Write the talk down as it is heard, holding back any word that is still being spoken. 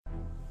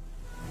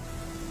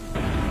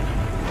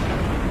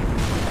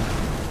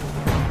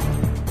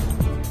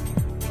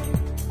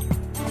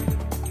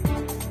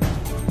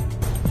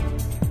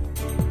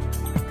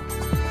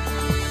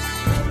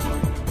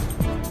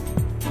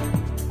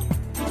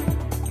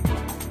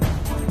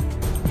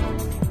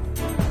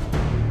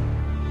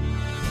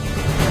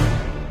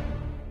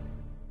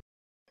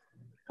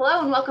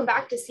and welcome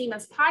back to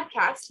SEMA's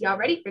podcast. Y'all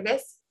ready for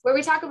this? Where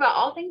we talk about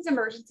all things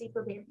emergency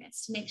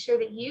preparedness to make sure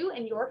that you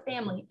and your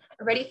family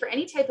are ready for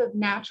any type of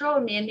natural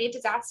or man-made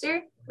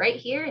disaster right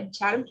here in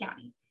Chatham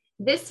County.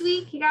 This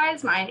week, you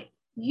guys, my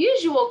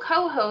usual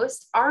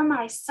co-hosts are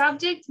my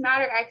subject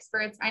matter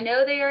experts. I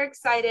know they are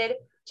excited.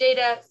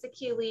 Jada,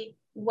 Sakili,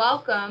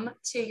 welcome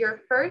to your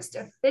first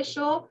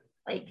official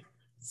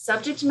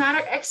subject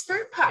matter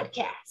expert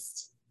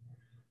podcast.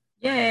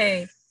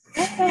 Yay.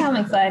 Okay, I'm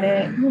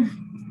excited.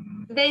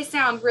 They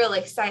sound real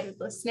excited,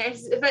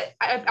 listeners, but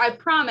I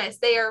promise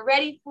they are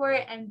ready for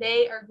it and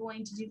they are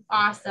going to do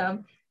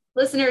awesome.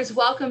 Listeners,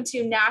 welcome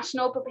to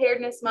National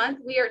Preparedness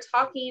Month. We are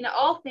talking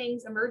all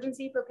things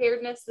emergency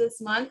preparedness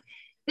this month.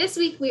 This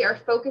week, we are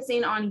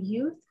focusing on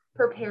youth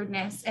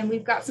preparedness, and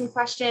we've got some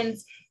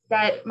questions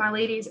that my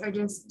ladies are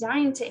just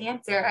dying to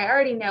answer. I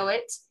already know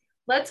it.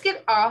 Let's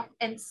get off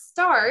and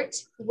start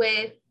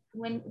with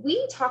when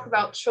we talk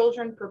about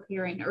children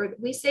preparing, or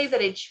we say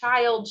that a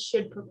child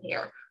should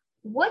prepare.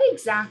 What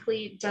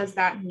exactly does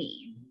that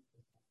mean?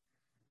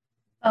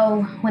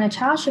 So when a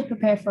child should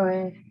prepare for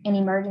an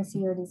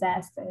emergency or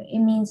disaster, it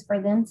means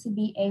for them to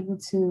be able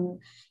to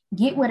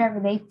get whatever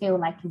they feel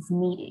like is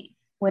needed.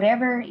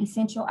 Whatever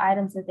essential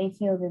items that they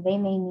feel that they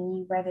may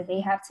need, whether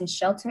they have to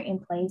shelter in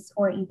place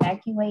or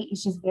evacuate,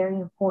 is just very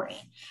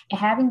important.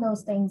 And having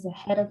those things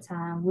ahead of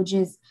time would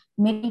just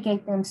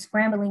mitigate them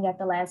scrambling at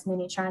the last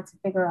minute, trying to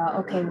figure out,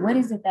 okay, what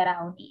is it that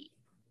I'll need?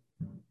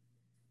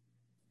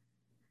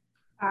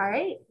 All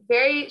right,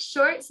 very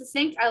short,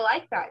 succinct. I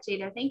like that,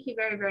 Jada. Thank you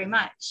very, very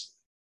much.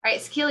 All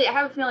right, Sakili, I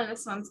have a feeling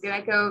this one's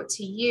gonna go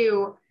to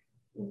you.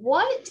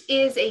 What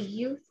is a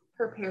youth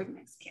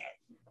preparedness kit?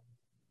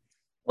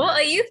 Well,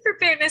 a youth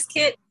preparedness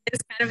kit is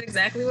kind of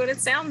exactly what it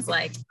sounds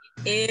like.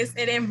 It is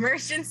an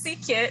emergency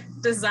kit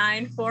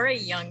designed for a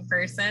young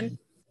person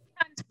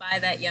and by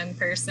that young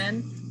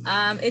person.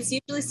 It's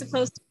usually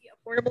supposed to be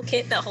a portable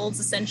kit that holds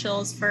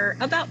essentials for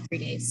about 3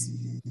 days.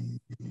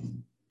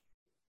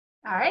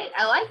 All right,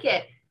 I like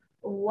it.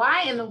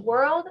 Why in the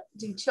world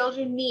do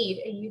children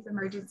need a youth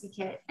emergency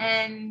kit?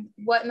 And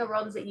what in the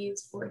world is it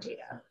used for,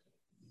 Jada?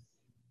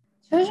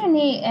 Children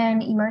need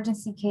an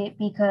emergency kit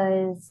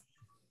because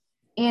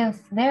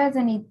if there's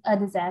a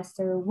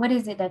disaster, what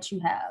is it that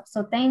you have?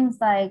 So things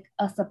like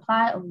a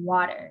supply of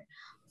water,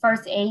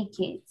 first aid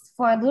kits.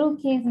 For little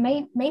kids,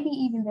 maybe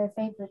even their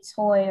favorite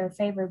toy or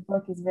favorite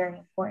book is very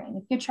important.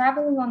 If you're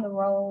traveling on the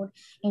road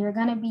and you're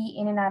going to be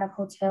in and out of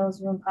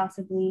hotels room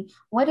possibly,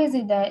 what is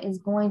it that is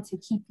going to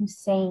keep you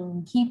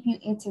sane, keep you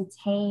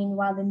entertained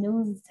while the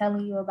news is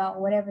telling you about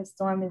whatever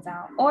storm is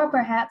out? Or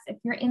perhaps if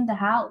you're in the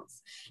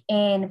house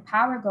and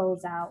power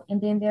goes out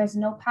and then there's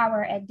no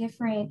power at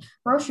different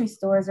grocery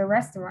stores or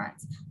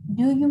restaurants,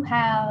 do you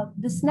have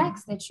the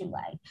snacks that you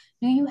like?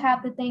 Do you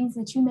have the things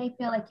that you may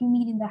feel like you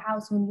need in the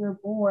house when you're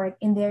bored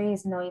and there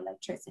is no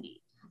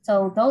electricity?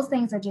 So those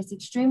things are just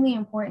extremely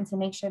important to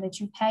make sure that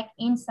you pack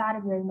inside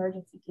of your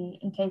emergency kit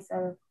in case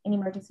of an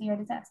emergency or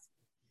disaster.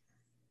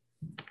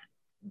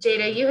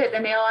 Jada, you hit the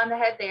nail on the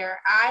head there.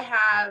 I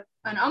have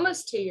an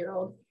almost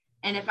 2-year-old,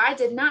 and if I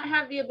did not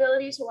have the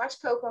ability to watch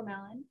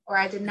CoComelon, or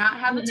I did not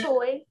have a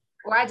toy,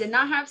 or I did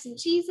not have some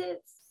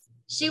Cheez-Its,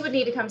 she would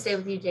need to come stay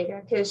with you,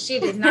 Jada, because she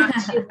is not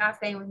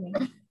staying with me.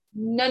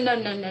 No.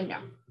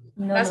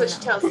 That's what she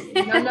tells me.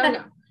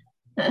 No.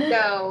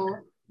 So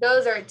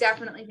those are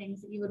definitely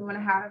things that you would want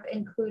to have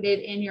included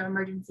in your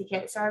emergency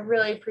kit. So I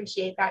really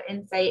appreciate that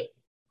insight.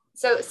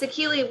 So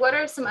Sakili, what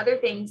are some other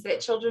things that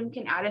children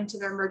can add into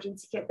their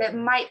emergency kit that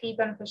might be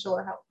beneficial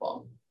or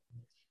helpful?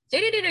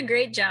 Jada did a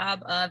great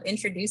job of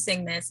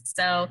introducing this.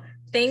 So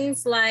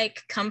things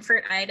like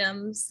comfort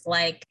items,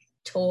 like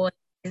toys.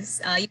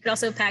 You could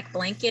also pack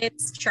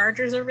blankets.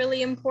 Chargers are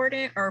really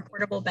important, or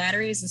portable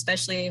batteries,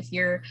 especially if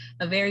you're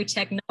a very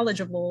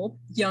technological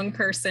young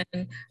person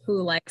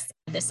who likes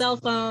the cell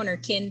phone or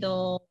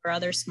Kindle or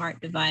other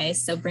smart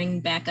device. So bring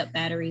backup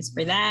batteries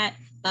for that.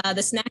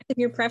 The snacks of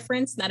your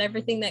preference. Not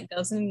everything that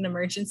goes in an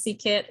emergency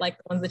kit, like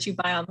the ones that you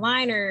buy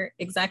online, are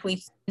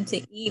exactly fun to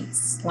eat.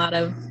 It's a lot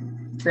of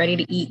ready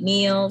to eat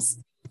meals.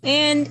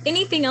 And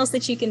anything else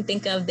that you can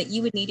think of that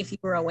you would need if you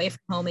were away from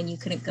home and you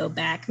couldn't go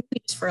back,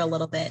 maybe just for a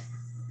little bit.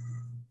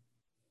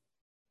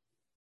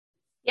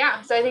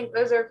 Yeah, so I think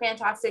those are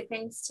fantastic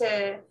things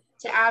to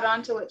add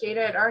on to what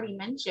Jada had already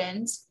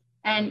mentioned.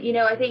 And,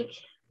 I think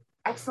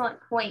excellent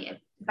point.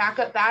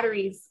 Backup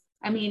batteries.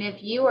 I mean,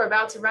 if you are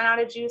about to run out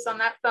of juice on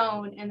that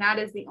phone and that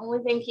is the only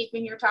thing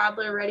keeping your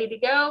toddler ready to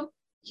go,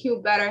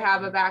 you better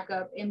have a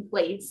backup in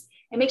place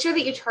and make sure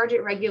that you charge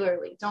it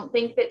regularly. Don't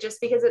think that just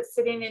because it's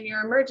sitting in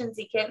your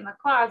emergency kit in the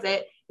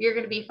closet, you're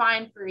going to be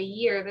fine for a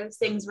year. Those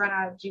things run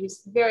out of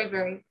juice very,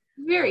 very,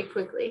 very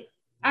quickly.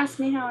 Ask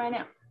me how I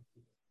know.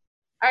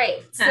 All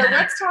right, so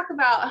let's talk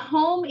about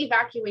home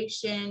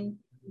evacuation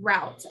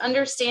routes,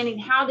 understanding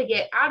how to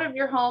get out of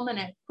your home in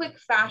a quick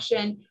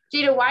fashion.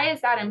 Jada, why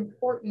is that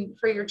important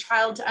for your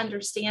child to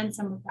understand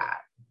some of that?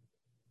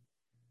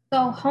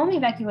 So home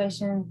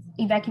evacuation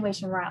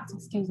routes,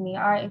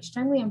 are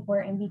extremely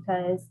important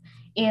because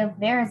if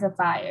there is a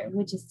fire,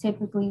 which is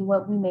typically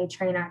what we may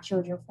train our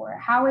children for,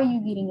 how are you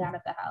getting out of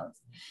the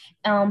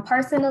house?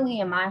 Personally,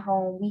 in my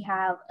home, we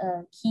have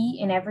a key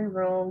in every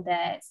room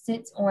that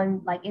sits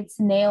on, like it's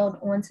nailed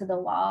onto the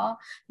wall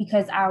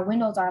because our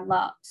windows are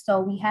locked. So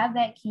we have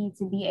that key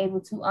to be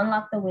able to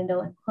unlock the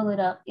window and pull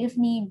it up if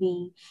need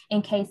be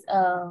in case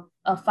of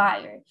a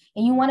fire.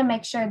 And you want to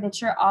make sure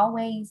that you're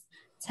always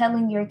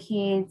telling your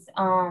kids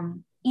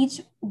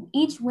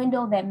each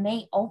window that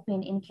may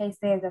open in case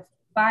there's a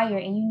fire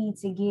and you need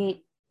to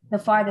get the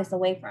farthest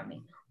away from it.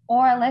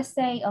 Or let's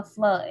say a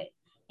flood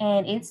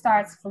and it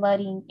starts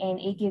flooding and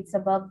it gets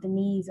above the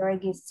knees or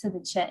it gets to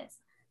the chest.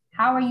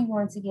 How are you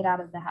going to get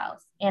out of the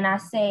house? And I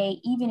say,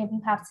 even if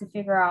you have to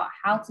figure out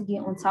how to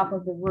get on top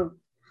of the roof,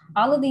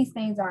 all of these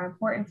things are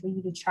important for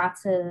you to try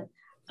to,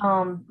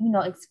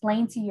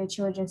 explain to your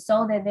children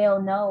so that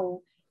they'll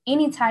know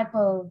any type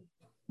of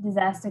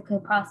disaster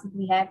could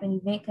possibly happen,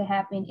 event could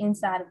happen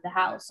inside of the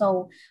house.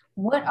 So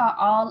what are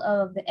all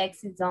of the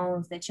exit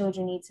zones that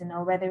children need to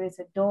know, whether it's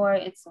a door,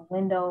 it's a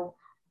window,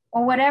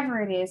 or whatever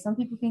it is? Some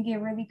people can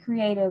get really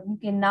creative. You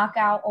can knock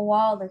out a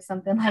wall or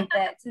something like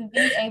that to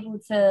be able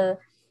to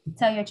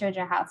tell your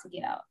children how to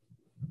get out.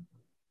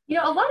 You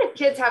know, a lot of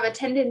kids have a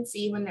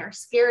tendency when they're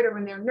scared or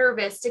when they're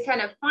nervous to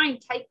kind of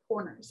find tight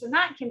corners, and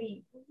that can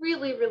be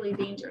really, really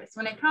dangerous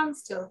when it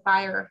comes to a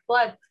fire or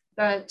flood,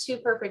 the two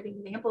perfect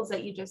examples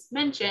that you just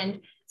mentioned.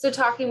 So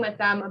talking with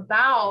them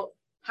about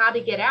how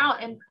to get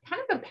out and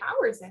kind of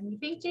empowers them. You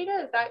think,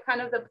 Jada, is that kind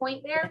of the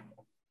point there?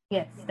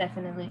 Yes,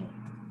 definitely.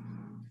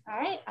 All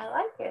right, I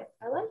like it.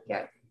 All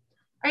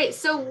right,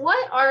 so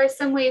what are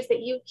some ways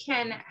that you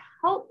can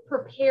help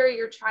prepare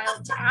your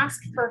child to ask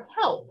for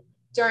help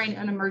during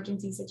an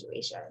emergency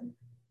situation?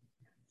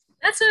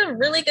 That's a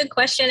really good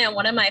question and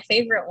one of my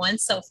favorite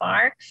ones so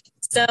far.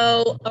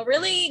 So a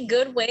really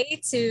good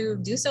way to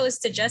do so is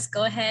to just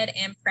go ahead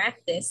and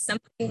practice.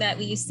 Something that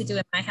we used to do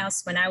at my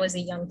house when I was a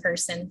young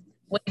person,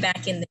 way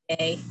back in the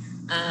day,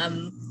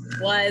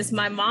 was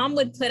my mom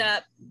would put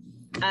up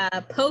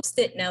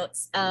Post-it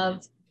notes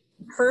of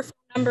her phone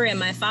number and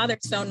my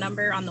father's phone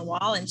number on the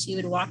wall, and she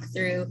would walk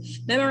through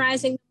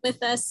memorizing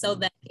with us so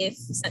that if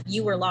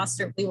you were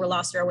lost or we were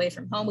lost or away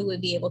from home, we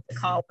would be able to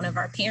call one of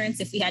our parents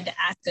if we had to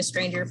ask a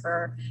stranger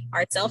for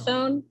our cell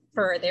phone,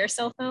 for their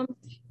cell phone.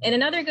 And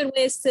another good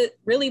way is to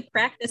really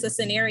practice a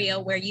scenario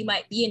where you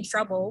might be in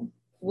trouble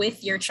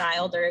with your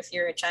child, or if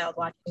you're a child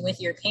watching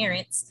with your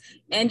parents,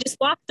 and just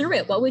walk through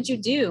it. What would you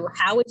do?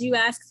 How would you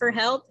ask for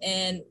help?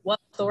 And what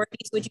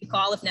authorities would you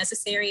call if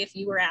necessary if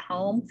you were at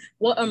home?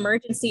 What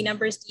emergency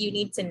numbers do you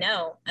need to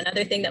know?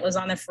 Another thing that was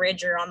on the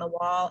fridge or on the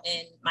wall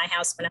in my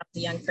house when I was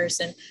a young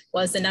person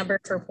was the number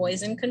for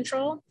poison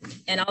control,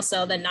 and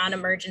also the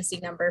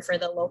non-emergency number for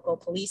the local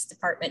police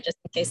department, just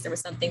in case there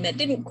was something that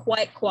didn't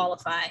quite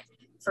qualify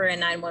for a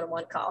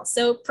 911 call.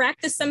 So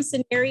practice some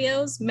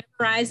scenarios,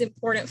 memorize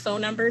important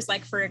phone numbers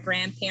like for a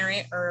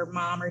grandparent or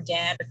mom or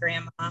dad or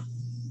grandma,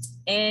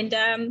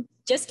 and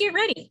just get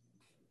ready.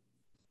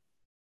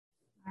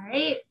 All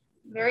right,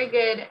 very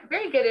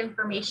good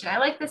information. I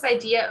like this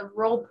idea of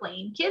role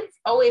playing. Kids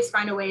always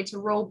find a way to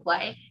role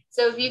play.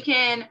 So if you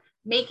can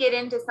make it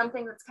into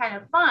something that's kind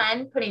of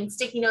fun, putting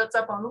sticky notes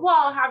up on the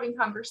wall, having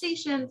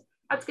conversations,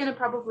 that's going to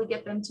probably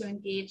get them to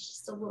engage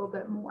just a little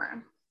bit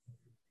more.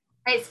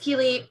 All right,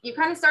 Keely, you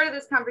kind of started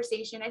this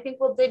conversation. I think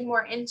we'll dig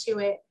more into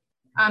it.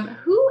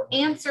 Who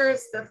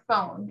answers the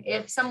phone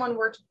if someone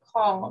were to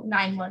call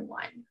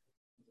 911?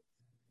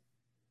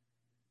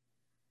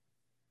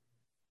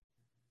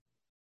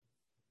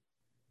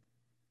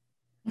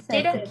 You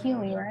said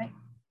Keely, right?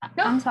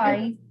 No. I'm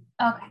sorry.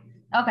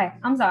 Okay,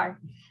 I'm sorry.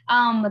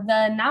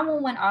 The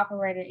 911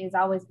 operator is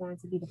always going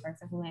to be the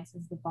person who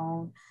answers the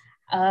phone.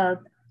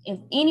 If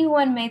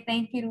anyone may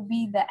think it'll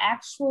be the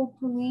actual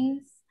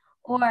police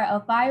or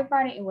a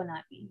firefighter, it will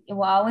not be. It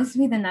will always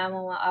be the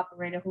 911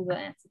 operator who will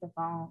answer the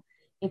phone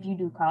if you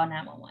do call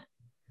 911.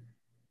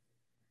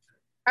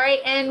 All right,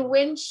 and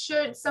when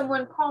should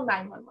someone call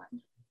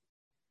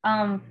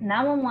 911?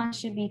 911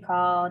 should be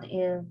called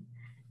if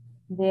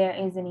there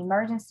is an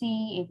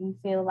emergency, if you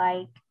feel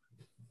like,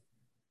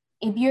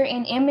 if you're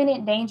in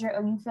imminent danger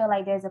or you feel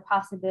like there's a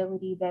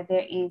possibility that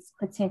there is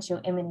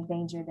potential imminent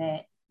danger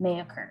that may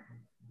occur.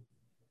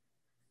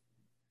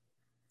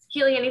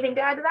 Keely, anything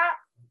to add to that?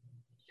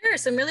 Sure.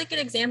 Some really good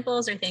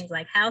examples are things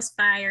like house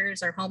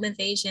fires or home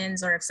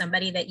invasions, or if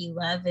somebody that you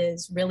love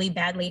is really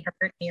badly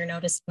hurt and you're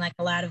noticing like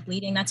a lot of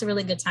bleeding, that's a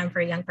really good time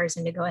for a young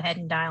person to go ahead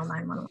and dial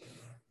 911.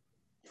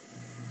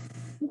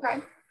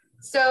 Okay.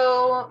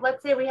 So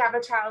let's say we have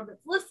a child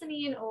that's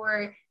listening,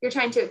 or you're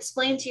trying to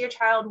explain to your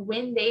child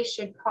when they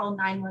should call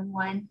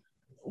 911.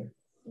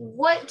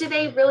 What do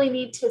they really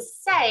need to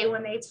say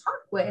when they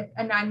talk with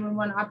a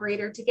 911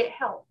 operator to get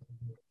help?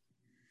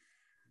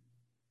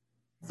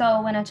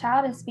 So when a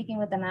child is speaking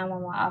with a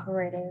 911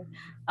 operator,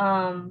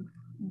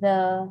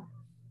 the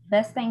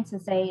best thing to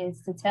say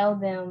is to tell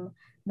them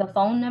the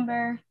phone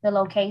number, the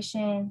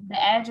location,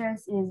 the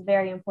address is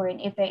very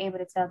important if they're able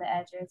to tell the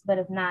address. But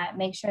if not,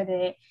 make sure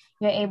that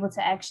you're able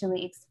to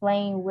actually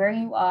explain where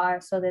you are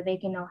so that they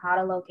can know how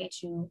to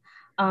locate you,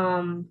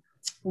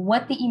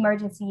 what the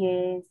emergency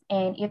is,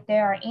 and if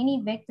there are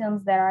any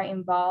victims that are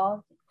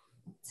involved,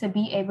 to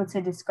be able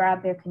to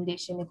describe their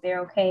condition, if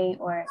they're okay,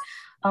 or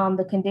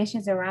the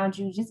conditions around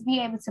you. Just be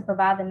able to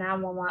provide the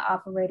 911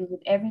 operator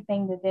with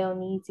everything that they'll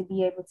need to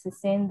be able to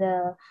send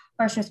the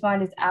first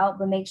responders out,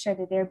 but make sure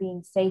that they're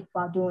being safe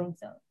while doing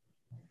so.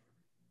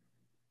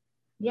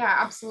 Yeah,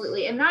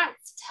 absolutely. And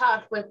that's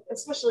tough with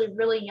especially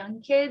really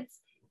young kids.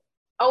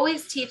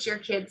 Always teach your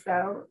kids,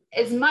 though,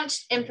 as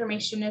much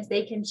information as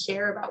they can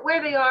share about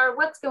where they are,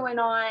 what's going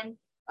on,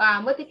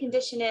 what the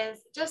condition is.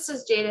 Just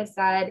as Jada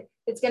said,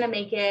 it's going to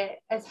make it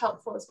as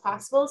helpful as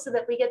possible so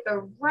that we get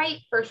the right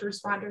first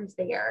responders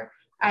there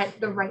at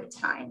the right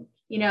time.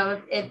 You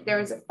know, if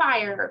there's a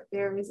fire, if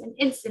there is an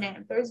incident,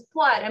 if there's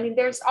blood, I mean,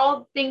 there's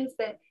all things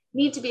that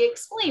need to be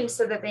explained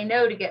so that they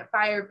know to get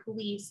fire,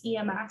 police,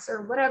 EMS,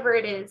 or whatever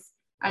it is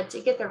to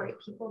get the right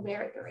people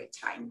there at the right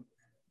time.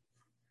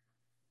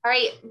 All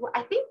right, well,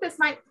 I think this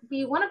might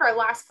be one of our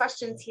last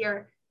questions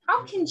here.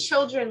 How can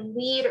children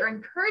lead or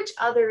encourage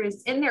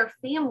others in their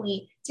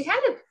family to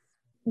kind of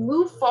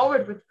move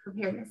forward with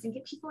preparedness and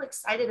get people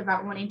excited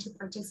about wanting to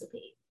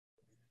participate?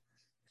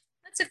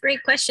 That's a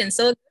great question.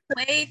 So a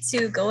good way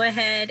to go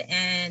ahead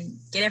and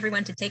get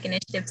everyone to take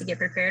initiative to get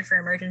prepared for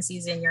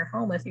emergencies in your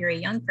home, if you're a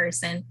young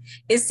person,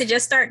 is to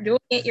just start doing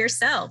it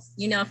yourself.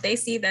 You know, if they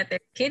see that their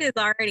kid has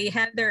already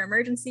had their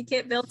emergency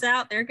kit built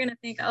out, they're going to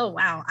think, oh,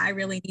 wow, I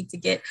really need to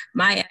get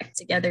my act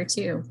together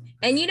too.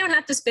 And you don't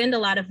have to spend a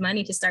lot of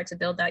money to start to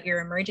build out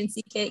your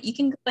emergency kit. You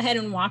can go ahead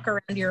and walk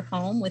around your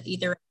home with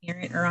either a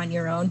parent or on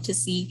your own to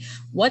see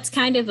what's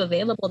kind of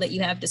available that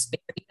you have to spare.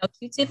 You know,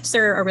 Q-tips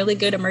are a really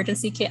good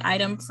emergency kit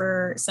item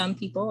for some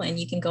people, and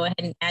you can go ahead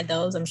and add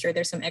those. I'm sure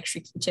there's some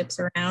extra Q-tips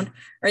around,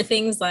 or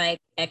things like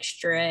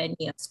extra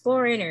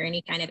Neosporin or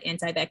any kind of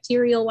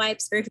antibacterial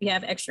wipes, or if you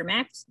have extra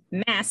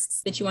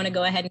masks that you want to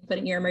go ahead and put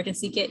in your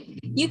emergency kit,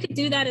 you could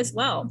do that as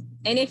well.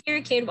 And if you're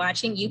a kid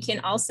watching, you can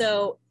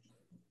also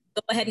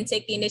go ahead and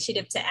take the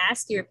initiative to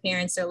ask your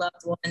parents or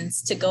loved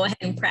ones to go ahead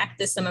and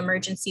practice some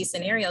emergency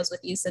scenarios with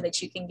you so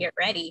that you can get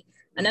ready.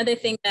 Another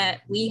thing that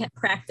we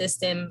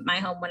practiced in my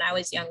home when I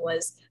was young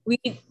was we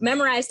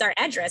memorized our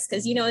address,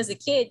 because, you know, as a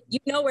kid, you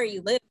know where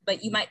you live,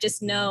 but you might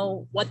just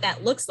know what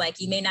that looks like.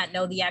 You may not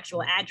know the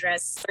actual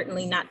address,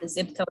 certainly not the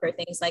zip code or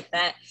things like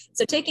that.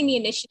 So taking the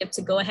initiative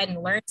to go ahead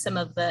and learn some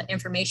of the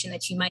information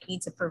that you might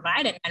need to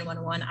provide a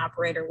 911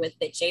 operator with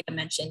that Jada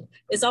mentioned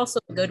is also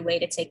a good way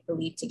to take the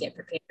lead to get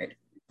prepared.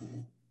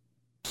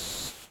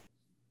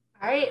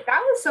 All right, that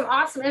was some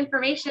awesome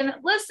information.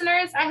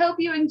 Listeners, I hope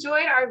you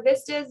enjoyed our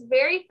Vista's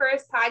very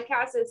first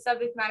podcast as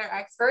subject matter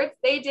experts.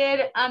 They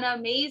did an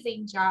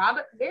amazing job.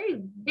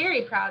 Very,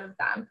 very proud of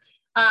them.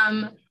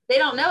 They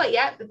don't know it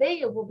yet, but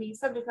they will be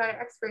subject matter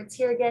experts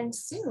here again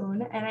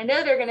soon. And I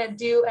know they're going to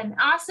do an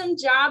awesome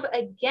job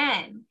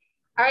again.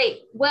 All right,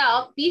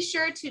 well, be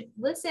sure to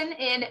listen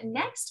in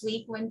next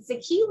week when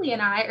Sakili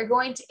and I are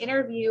going to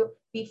interview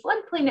the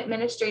floodplain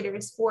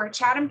administrators for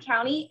Chatham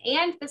County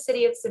and the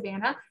city of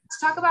Savannah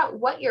to talk about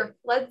what your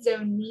flood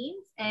zone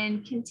means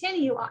and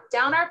continue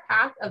down our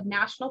path of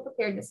National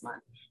Preparedness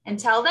Month.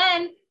 Until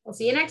then, we'll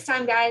see you next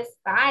time, guys.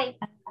 Bye.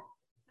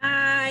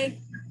 Bye.